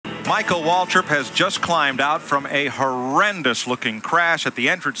Michael Waltrip has just climbed out from a horrendous-looking crash at the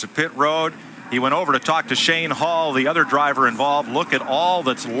entrance of pit road. He went over to talk to Shane Hall, the other driver involved. Look at all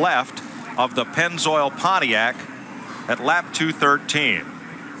that's left of the Pennzoil Pontiac at lap 213.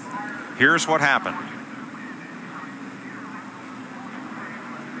 Here's what happened.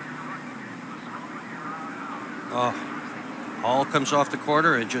 Hall comes off the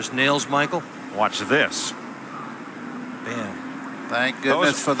corner and just nails Michael. Watch this. Bam. Thank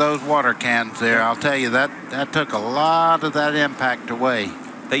goodness for those water cans there. I'll tell you, that took a lot of that impact away.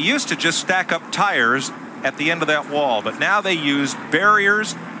 They used to just stack up tires at the end of that wall, but now they use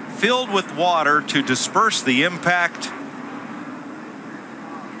barriers filled with water to disperse the impact.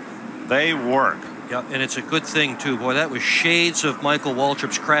 They work. Yeah, and it's a good thing too. Boy, that was shades of Michael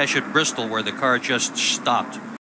Waltrip's crash at Bristol where the car just stopped.